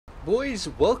Boys,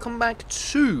 welcome back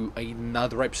to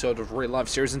another episode of Real Life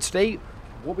Series, and today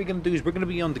what we're going to do is we're going to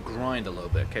be on the grind a little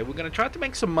bit, okay? We're going to try to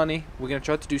make some money, we're going to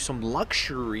try to do some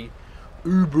luxury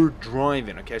Uber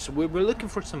driving, okay? So we're looking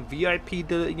for some VIP,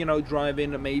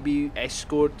 driving, maybe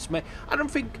escorts. I don't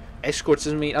think escorts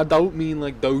I don't mean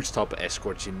like those type of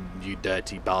escorts, you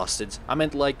dirty bastards. I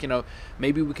meant like,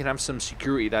 maybe we can have some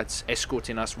security that's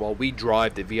escorting us while we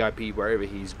drive the VIP wherever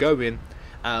he's going.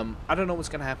 I don't know what's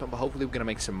going to happen, but hopefully we're going to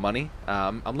make some money.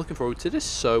 I'm looking forward to this,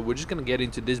 so we're just going to get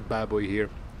into this bad boy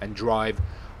here and drive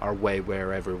our way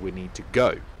wherever we need to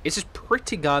go. It's a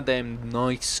pretty goddamn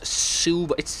nice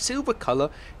silver. It's silver color.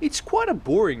 It's quite a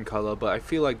boring color, but I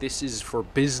feel like this is for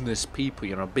business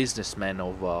people, businessmen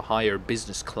of higher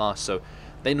business class, so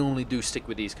they normally do stick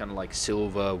with these kind of like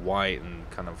silver, white, and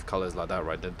kind of colors like that,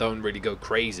 right? They don't really go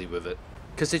crazy with it,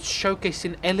 because it's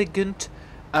showcasing elegant,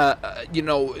 I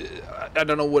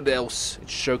don't know what else.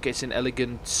 It's showcasing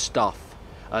elegant stuff.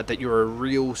 That you're a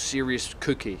real serious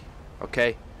cookie.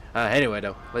 Okay. Anyway,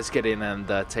 though, let's get in and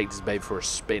take this babe for a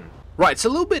spin. Right, it's a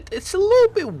little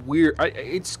bit weird.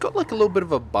 It's got like a little bit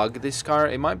of a bug. This car.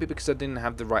 It might be because I didn't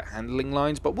have the right handling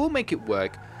lines, but we'll make it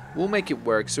work. We'll make it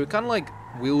work. So it kind of like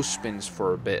wheel spins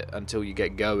for a bit until you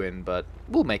get going, but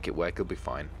we'll make it work. It'll be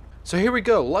fine. So here we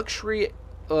go. Luxury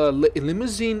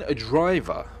limousine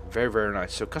driver. Very, very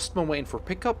nice. So customer waiting for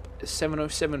pickup.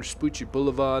 707 Vespucci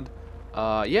Boulevard.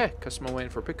 Yeah, customer waiting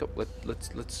for pickup.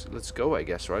 Let's go, I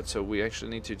guess, right? So we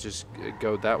actually need to just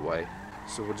go that way.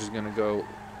 So we're just gonna go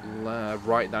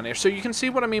right down here. So you can see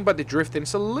what I mean by the drifting.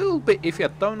 It's a little bit iffy. I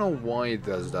don't know why it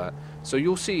does that. So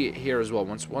you'll see it here as well.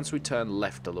 Once we turn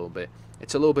left a little bit,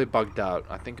 it's a little bit bugged out.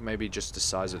 I think maybe just the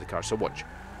size of the car. So watch.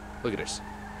 Look at this.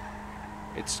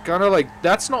 It's kind of like,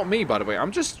 that's not me, by the way.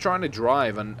 I'm just trying to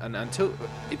drive, and until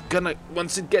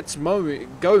once it gets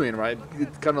going, right,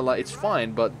 it's kind of like, it's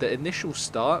fine, but the initial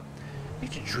start,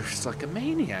 it drifts like a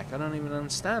maniac. I don't even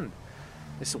understand.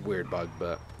 It's a weird bug,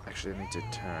 but actually I need to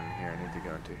turn here. I need to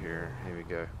go into here. Here we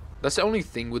go. That's the only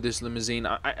thing with this limousine.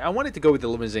 I wanted to go with the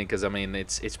limousine because, I mean,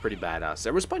 it's pretty badass.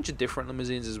 There was a bunch of different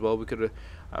limousines as well. We could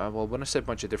have, well, when I said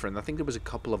bunch of different, I think there was a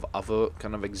couple of other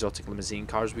kind of exotic limousine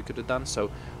cars we could have done.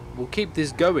 So we'll keep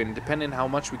this going depending how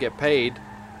much we get paid.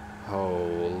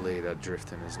 Holy, that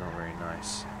drifting is not very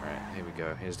nice. All right, here we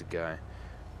go. Here's the guy.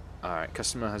 All right,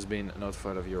 customer has been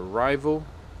notified of your arrival.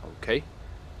 Okay.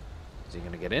 Is he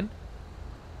going to get in?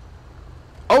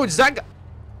 Oh, it's that guy.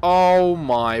 Oh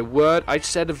my word, I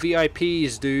said the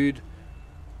VIPs, dude.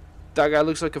 That guy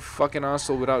looks like a fucking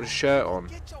asshole without a shirt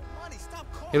on.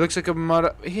 He looks like a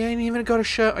mother. He ain't even got a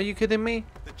shirt, are you kidding me?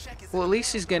 Well, at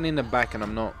least he's getting in the back and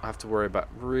I'm not have to worry about.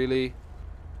 Really?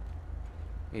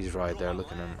 He's right there,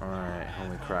 look at him. Alright,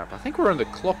 holy crap. I think we're on the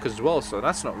clock as well, so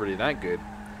that's not really that good.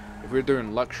 If we're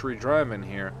doing luxury driving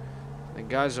here, the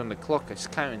guy's on the clock is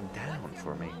counting down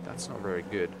for me. That's not very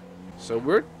good.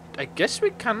 So I guess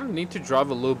we kind of need to drive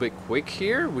a little bit quick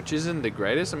here, which isn't the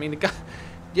greatest. I mean, the guy,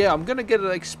 yeah, I'm gonna get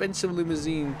an expensive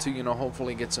limousine to,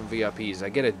 hopefully get some VIPs. I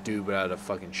get a dude without a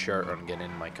fucking shirt on getting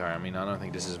in my car. I mean, I don't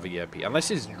think this is VIP unless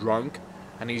he's drunk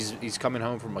and he's coming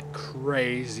home from a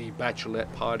crazy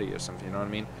bachelorette party or something. You know what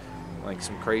I mean? Like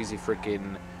some crazy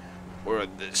freaking or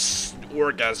this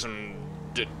orgasm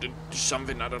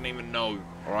something I don't even know.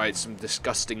 All right, some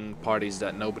disgusting parties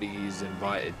that nobody is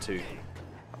invited to.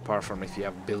 Apart from if you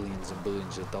have billions and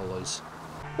billions of dollars.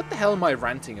 What the hell am I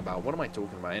ranting about? What am I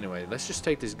talking about? Anyway, let's just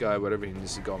take this guy wherever he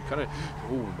needs to go. I'm kind of...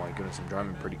 Oh my goodness, I'm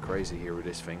driving pretty crazy here with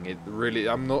this thing.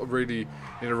 I'm not really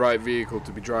in the right vehicle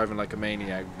to be driving like a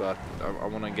maniac, but I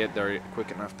want to get there quick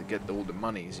enough to get all the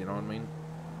monies, you know what I mean?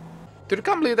 Dude, I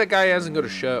can't believe that guy hasn't got a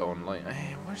shirt on. Like,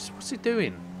 hey, what's he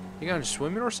doing? You going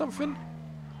swimming or something?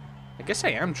 I guess I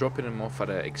am dropping him off at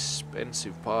an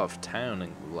expensive part of town,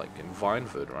 in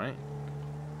Vinewood, right?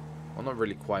 Well, not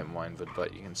really quite Vinewood,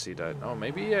 but you can see that. Oh,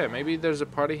 maybe, yeah, maybe there's a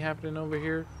party happening over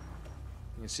here.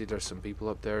 You can see there's some people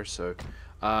up there, so...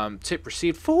 tip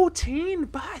received 14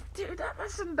 baht, dude, that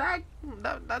wasn't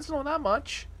that's not that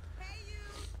much.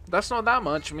 That's not that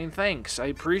much. I mean, thanks. I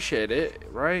appreciate it,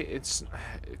 right? It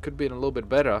could be a little bit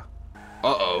better.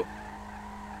 Uh-oh.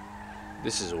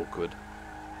 This is awkward.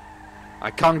 I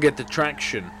can't get the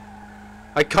traction.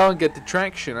 I can't get the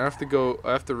traction. I have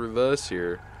to reverse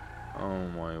here. Oh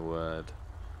my word.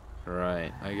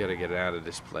 Right, I gotta get out of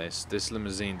this place. This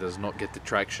limousine does not get the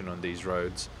traction on these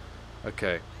roads.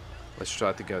 Okay, let's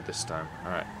try to go this time.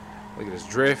 Alright, look at this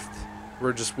drift.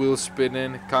 We're just wheel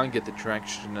spinning, can't get the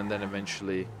traction, and then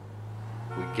eventually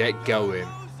we get going.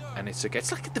 And it's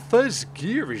like the first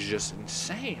gear is just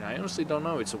insane. I honestly don't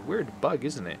know. It's a weird bug,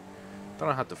 isn't it? Don't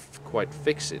know how to quite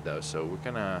fix it though, so we're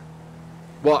gonna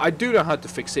Well, I do know how to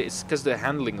fix it. It's because the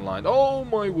handling line. Oh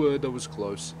my word, that was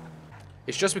close.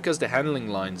 It's just because the handling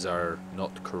lines are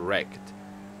not correct.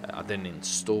 I didn't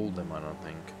install them, I don't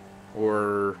think.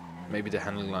 Or maybe the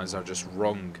handling lines are just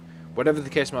wrong. Whatever the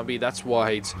case might be, that's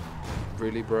why it's...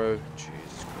 Really, bro?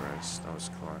 Jesus Christ, that was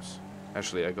close.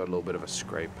 Actually, I got a little bit of a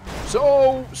scrape.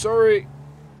 So, sorry.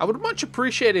 I would much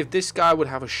appreciate if this guy would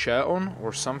have a shirt on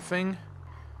or something.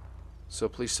 So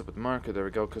please stop at the market. There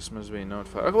we go. Customers being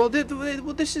notified. Okay,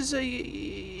 well, this is a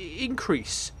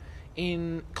increase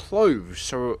in clothes,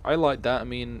 so I like that. I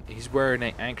mean, he's wearing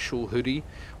an actual hoodie.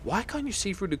 Why can't you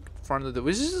see through the front of the...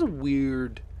 This is a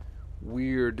weird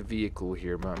vehicle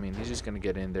here, but I mean, he's just gonna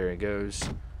get in. There he goes.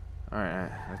 All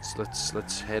right,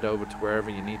 let's head over to wherever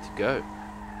you need to go.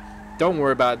 Don't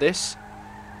worry about this.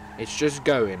 It's just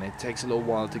going. It takes a little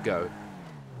while to go.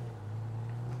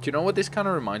 Do you know what this kind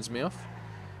of reminds me of?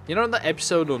 You know the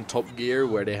episode on Top Gear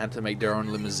where they had to make their own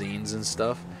limousines and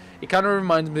stuff? It kind of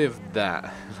reminds me of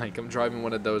that. Like, I'm driving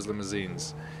one of those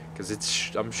limousines.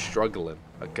 Because I'm struggling,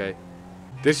 okay?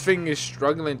 This thing is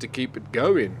struggling to keep it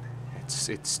going.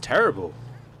 It's terrible.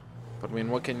 But I mean,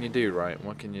 what can you do, right?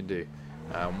 What can you do?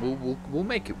 We'll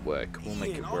make it work. We'll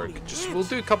make it work. We'll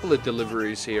do a couple of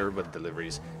deliveries here, but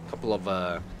deliveries. A couple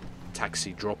of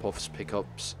taxi drop-offs,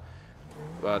 pickups.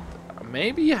 But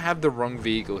maybe you have the wrong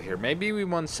vehicle here. Maybe we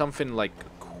want something like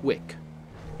quick.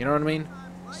 You know what I mean?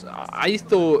 So I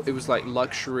thought it was like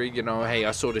luxury, you know, hey,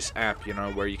 I saw this app, you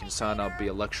know, where you can sign up, be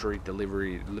a luxury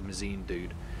delivery limousine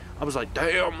dude. I was like,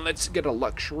 damn, let's get a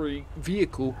luxury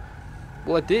vehicle.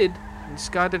 Well, I did. This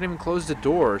guy didn't even close the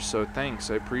door, so thanks,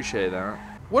 I appreciate that.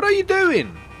 What are you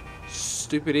doing?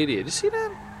 Stupid idiot. You see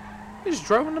that? He just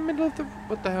drove in the middle of the...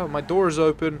 What the hell? My door's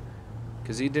open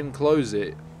because he didn't close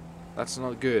it. That's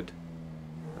not good.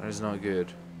 That is not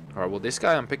good. Alright, well, this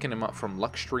guy, I'm picking him up from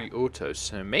Luxury Autos,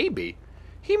 so maybe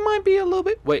he might be a little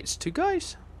bit... Wait, it's two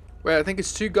guys? Wait, I think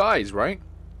it's two guys, right?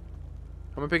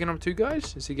 Am I picking up two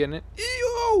guys? Is he getting it?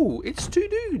 Yo, it's two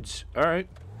dudes. Alright.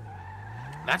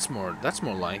 That's more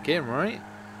like it, right?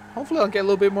 Hopefully I'll get a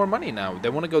little bit more money now. They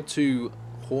want to go to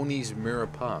Horny's Mirror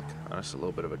Park. Oh, that's a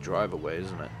little bit of a drive away,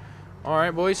 isn't it?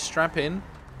 Alright, boys, strap in.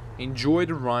 Enjoy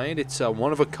the ride. It's a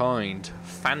one-of-a-kind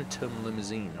Phantom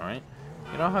limousine, alright?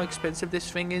 You know how expensive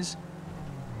this thing is?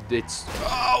 It's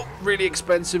really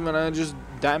expensive, and I'm just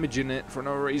damaging it for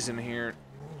no reason here.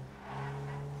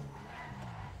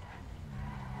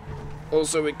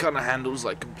 Also, it kind of handles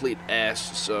like complete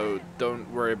ass, so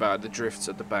don't worry about the drifts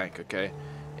at the back, okay?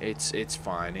 It's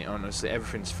fine. Honestly,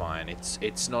 everything's fine.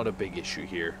 It's not a big issue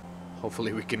here.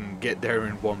 Hopefully we can get there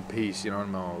in one piece, you know what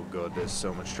I mean? Oh god, there's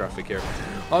so much traffic here.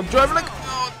 I'm driving like...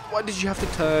 Oh, why did you have to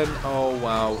turn? Oh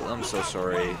wow, I'm so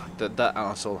sorry. That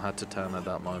asshole had to turn at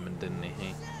that moment, didn't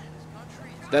he?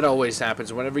 That always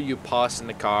happens. Whenever you pass in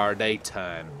the car, they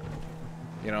turn.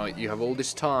 You know, you have all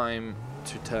this time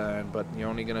to turn, but you're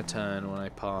only gonna turn when I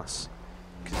pass.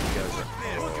 Because you guys are...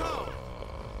 Oh,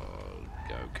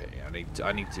 okay,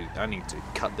 I need to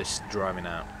cut this driving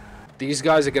out. These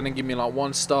guys are gonna give me like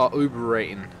 1-star Uber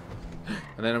rating,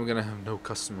 and then I'm gonna have no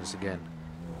customers again.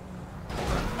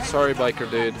 Sorry, biker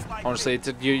dude. Honestly,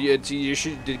 you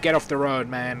should get off the road,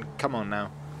 man. Come on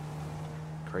now.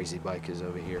 Crazy bikers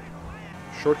over here.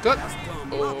 Shortcut.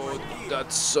 Oh,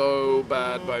 that's so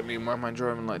bad by me. Why am I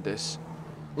driving like this?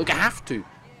 Look, I have to.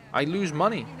 I lose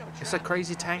money. It's like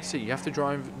crazy taxi. You have to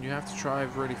drive. You have to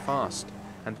drive really fast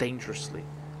and dangerously.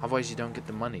 Otherwise, you don't get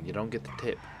the money. You don't get the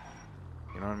tip.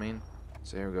 You know what I mean?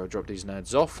 So here we go, drop these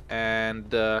nerds off,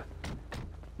 and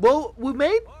well, we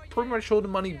made pretty much all the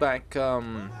money back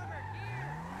from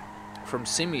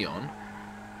Simeon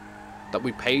that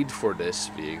we paid for this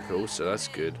vehicle, so that's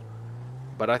good.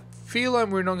 But I feel like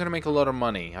we're not gonna make a lot of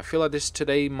money. I feel like this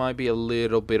today might be a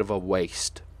little bit of a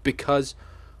waste, because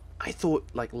I thought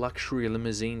like luxury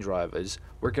limousine drivers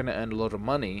were gonna earn a lot of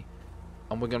money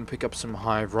and we're gonna pick up some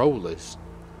high rollers.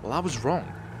 Well, I was wrong.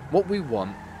 What we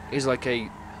want is like a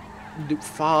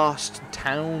fast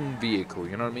town vehicle,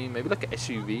 you know what I mean? Maybe like an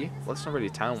SUV. Well, it's not really a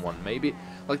town one. Maybe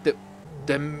like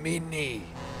the Mini.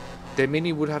 The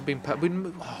Mini would have been...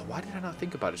 why did I not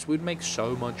think about this? We'd make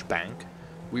so much bank.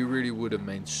 We really would have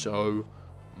made so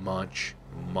much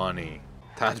money.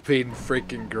 That'd been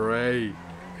freaking great.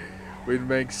 We'd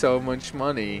make so much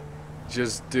money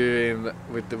just doing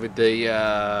with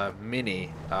the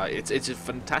Mini. It's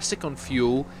fantastic on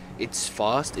fuel. It's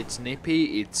fast. It's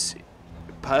nippy. It's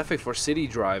perfect for city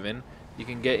driving. You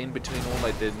can get in between all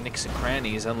like the nicks and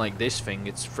crannies, and like this thing,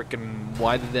 it's freaking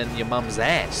wider than your mum's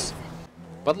ass.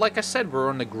 But like I said, we're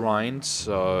on the grind,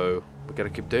 so we gotta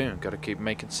keep doing. Gotta keep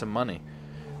making some money.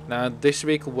 Now, this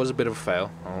vehicle was a bit of a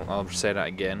fail. I'll say that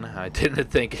again. I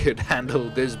didn't think it would handle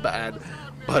this bad,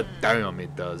 but damn,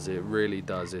 it does. It really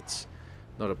does. It's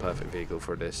not a perfect vehicle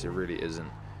for this. It really isn't.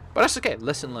 But that's okay.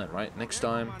 Lesson learned, right? Next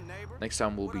time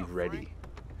we'll be ready.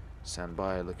 Stand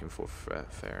by, looking for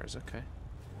fares. Okay.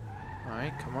 All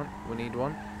right, come on. We need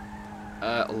one.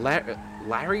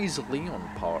 Larry's Leon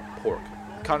Pork.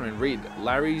 Can't even read.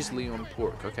 Larry's Leon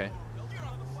Pork. Okay.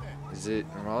 Is it?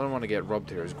 Well, I don't want to get robbed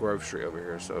here. It's Grove Street over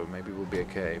here, so maybe we'll be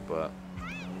okay. But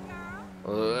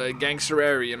gangster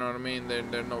area, you know what I mean?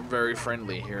 They're not very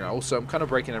friendly here. Also, I'm kind of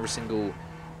breaking every single,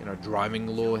 you know, driving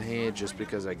law here just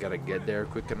because I gotta get there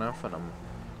quick enough, and I'm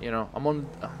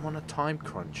on a time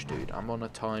crunch, dude. I'm on a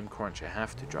time crunch. I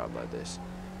have to drive like this.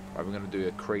 Right, we're gonna do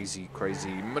a crazy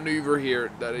maneuver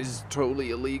here that is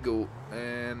totally illegal,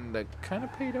 and that kind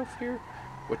of paid off here.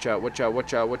 Watch out, watch out,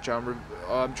 watch out, watch out.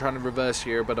 I'm trying to reverse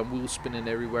here, but I'm wheel spinning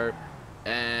everywhere.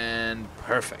 And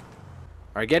perfect.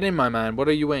 Alright, get in, my man. What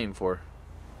are you waiting for?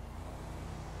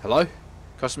 Hello?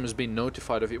 Customer's been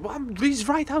notified of you. Well, he's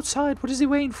right outside. What is he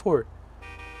waiting for?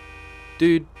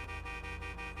 Dude.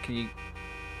 Can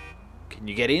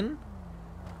you get in?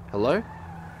 Hello?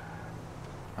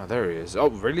 Oh, there he is. Oh,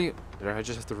 really? Did I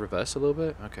just have to reverse a little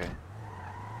bit? Okay.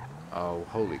 Oh,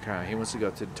 holy cow. He wants to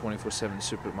go to the 24/7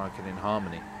 supermarket in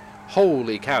Harmony.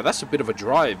 Holy cow. That's a bit of a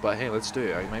drive, but hey, let's do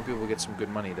it. Maybe we'll get some good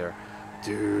money there.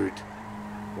 Dude.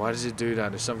 Why does it do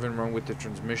that? There's something wrong with the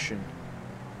transmission.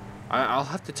 I'll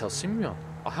have to tell Simeon.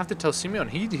 I'll have to tell Simeon.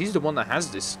 He's the one that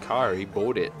has this car. He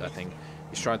bought it, I think.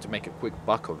 He's trying to make a quick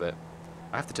buck of it.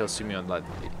 I have to tell Simeon, like,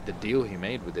 the deal he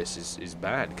made with this is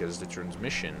bad because the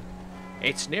transmission,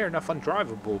 it's near enough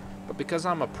undrivable, but because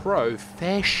I'm a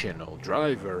professional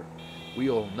driver, we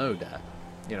all know that.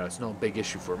 You know, it's not a big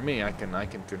issue for me. I can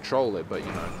control it, but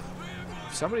you know,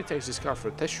 if somebody takes this car for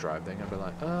a test drive, they're gonna be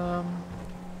like,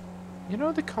 you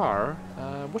know, the car,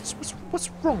 what's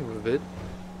wrong with it?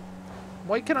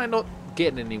 Why can I not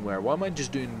get anywhere? Why am I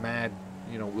just doing mad,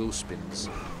 you know, wheel spins?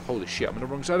 Holy shit, I'm on the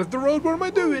wrong side of the road. What am I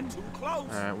doing?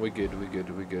 Alright, we're good. We're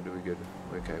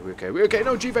okay.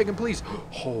 No, G-Wagon, please.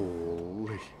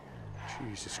 Holy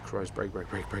Jesus Christ. Brake.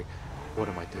 What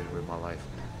am I doing with my life?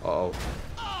 Uh-oh.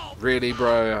 Really,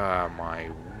 bro? Ah,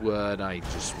 my word. I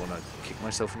just want to kick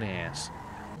myself in the ass.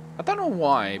 I don't know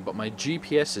why, but my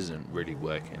GPS isn't really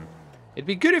working. It'd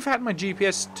be good if I had my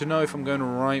GPS to know if I'm going the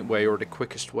right way or the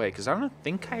quickest way, because I don't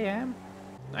think I am.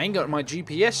 I ain't got my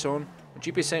GPS on. My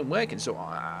GPS ain't working, so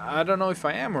I don't know if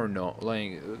I am or not.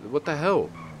 Like, what the hell?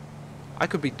 I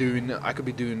could be doing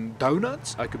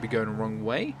donuts. I could be going the wrong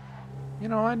way. You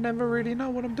know, I never really know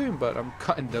what I'm doing, but I'm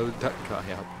cutting that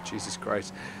guy out. Jesus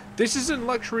Christ. This isn't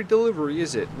luxury delivery,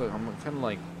 is it? Look, I'm kind of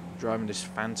like driving this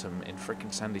Phantom in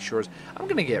freaking Sandy Shores. I'm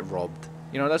gonna get robbed.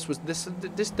 You know, that's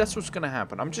what's gonna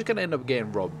happen. I'm just gonna end up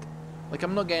getting robbed. Like,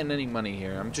 I'm not getting any money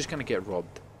here. I'm just gonna get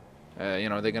robbed. You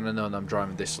know, they're gonna know that I'm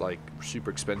driving this like super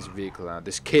expensive vehicle now.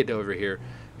 This kid over here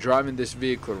driving this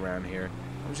vehicle around here.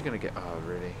 I'm just gonna get. Oh,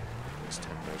 really? It's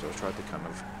 $10. I'll try to kind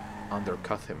of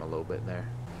undercut him a little bit there.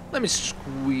 Let me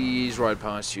squeeze right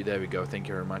past you. There we go. Thank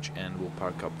you very much. And we'll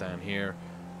park up down here.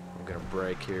 I'm gonna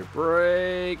brake here.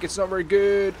 Brake. It's not very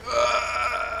good.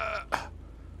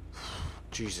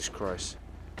 Jesus Christ.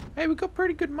 Hey, we got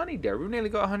pretty good money there. We nearly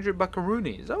got 100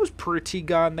 buckaroonies. That was pretty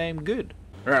goddamn good.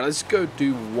 Alright, let's go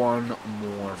do one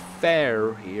more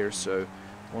fare here. So,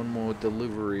 one more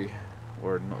delivery,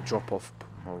 or not drop off,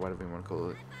 or whatever you want to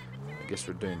call it. I guess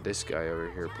we're doing this guy over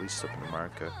here. Please stop in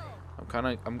America.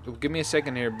 Give me a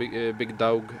second here, big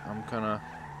dog. I'm kind of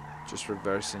just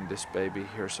reversing this baby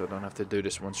here, so I don't have to do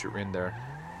this once you're in there,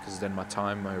 because then my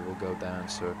timer will go down.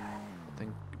 So, I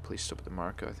think, please stop at the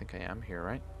marker. I think I am here,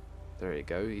 right? There you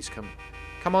go. He's come.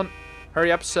 Come on.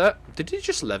 Hurry up, sir. Did he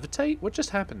just levitate? What just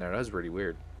happened there? That was really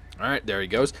weird. Alright, there he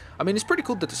goes. I mean, it's pretty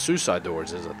cool that the suicide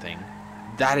doors is a thing.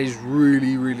 That is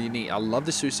really, really neat. I love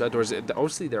the suicide doors.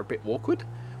 Obviously, they're a bit awkward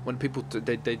when people,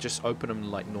 they just open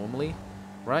them like normally,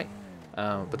 right?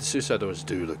 But the suicide doors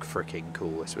do look freaking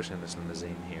cool, especially in this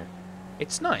limousine here.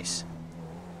 It's nice.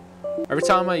 Every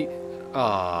time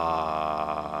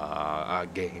our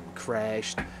game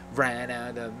crashed, ran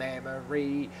out of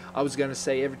memory. I was gonna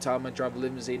say every time I drive a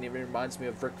limousine, it reminds me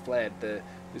of Ric Flair.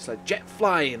 It's like jet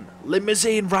flying,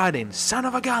 limousine riding, son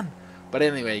of a gun. But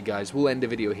anyway, guys, we'll end the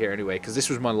video here anyway, because this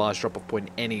was my last drop-off point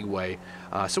anyway.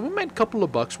 So we made a couple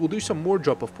of bucks. We'll do some more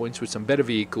drop-off points with some better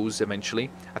vehicles eventually.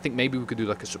 I think maybe we could do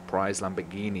like a surprise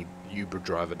Lamborghini Uber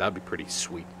driver. That'd be pretty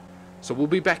sweet. So we'll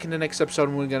be back in the next episode,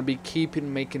 and we're going to be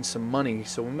making some money.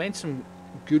 So we made some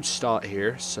good start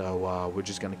here. So we're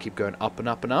just going to keep going up and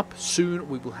up and up. Soon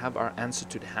we will have our answer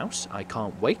to the house. I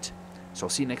can't wait. So I'll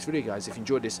see you next video, guys. If you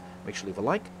enjoyed this, make sure to leave a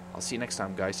like. I'll see you next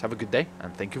time, guys. Have a good day,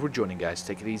 and thank you for joining, guys.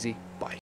 Take it easy. Bye.